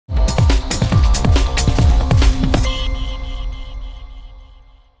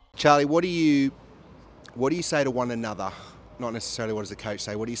Charlie, what do you say to one another? Not necessarily what does the coach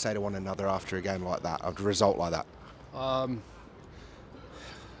say. What do you say to one another after a game like that, after a result like that?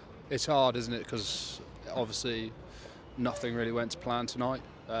 It's hard, isn't it? Because obviously nothing really went to plan tonight,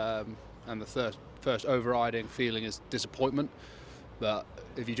 and the first overriding feeling is disappointment. But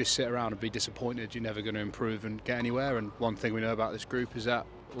if you just sit around and be disappointed, you're never going to improve and get anywhere. And one thing we know about this group is that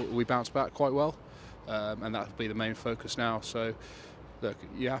we bounce back quite well, and that'll be the main focus now. So, look,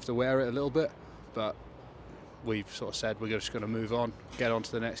 you have to wear it a little bit, but we've sort of said we're just going to move on, get on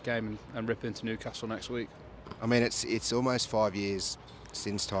to the next game, and rip into Newcastle next week. I mean, it's almost 5 years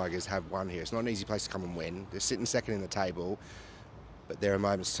since Tigers have won here. It's not an easy place to come and win. They're sitting second in the table, but there are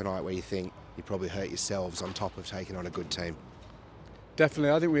moments tonight where you think you probably hurt yourselves on top of taking on a good team.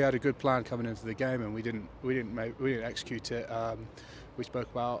 Definitely, I think we had a good plan coming into the game, and we didn't execute it. We spoke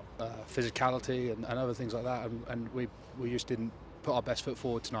about physicality and other things like that, and we just didn't put our best foot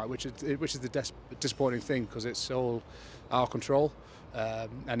forward tonight, which is the disappointing thing, because it's all our control.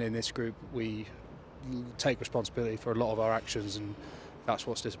 And in this group, we take responsibility for a lot of our actions, and that's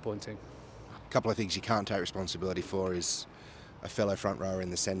what's disappointing. A couple of things you can't take responsibility for is a fellow front rower in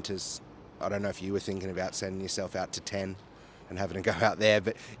the centres. I don't know if you were thinking about sending yourself out to 10 and having to go out there,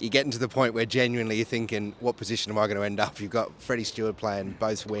 but you're getting to the point where genuinely you're thinking, what position am I going to end up? You've got Freddie Stewart playing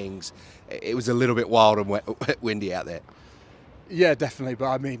both wings. It was a little bit wild and windy out there. Yeah, definitely, but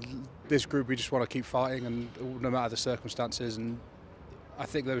I mean, this group, we just want to keep fighting, and no matter the circumstances, and I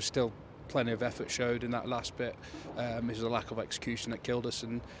think there was still plenty of effort showed in that last bit. It was a lack of execution that killed us,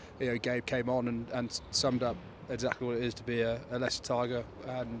 and Gabe came on and summed up exactly what it is to be a Leicester Tiger,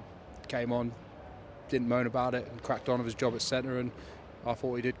 and came on, didn't moan about it, and cracked on with his job at centre, and I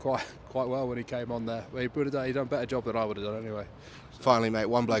thought he did quite well when he came on there. He would have done a better job than I would have done anyway. Finally, mate,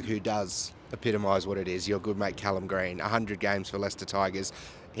 one bloke who does epitomise what it is, your good mate Callum Green, 100 games for Leicester Tigers.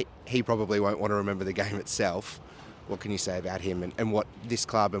 He probably won't want to remember the game itself. What can you say about him and what this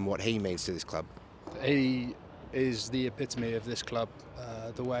club and what he means to this club? He is the epitome of this club.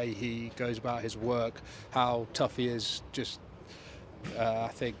 The way he goes about his work, how tough he is. I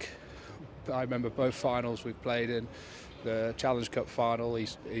think I remember both finals we've played in. The Challenge Cup final,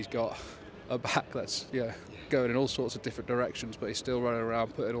 he's got a back that's going in all sorts of different directions, but he's still running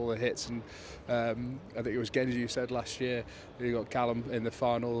around putting all the hits. And I think it was Genji who said last year, you got Callum in the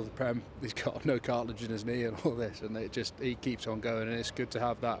final of the Prem, he's got no cartilage in his knee and all this, and he keeps on going, and it's good to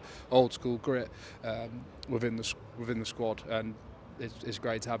have that old school grit within the squad, and it's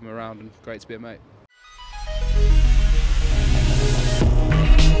great to have him around and great to be a mate.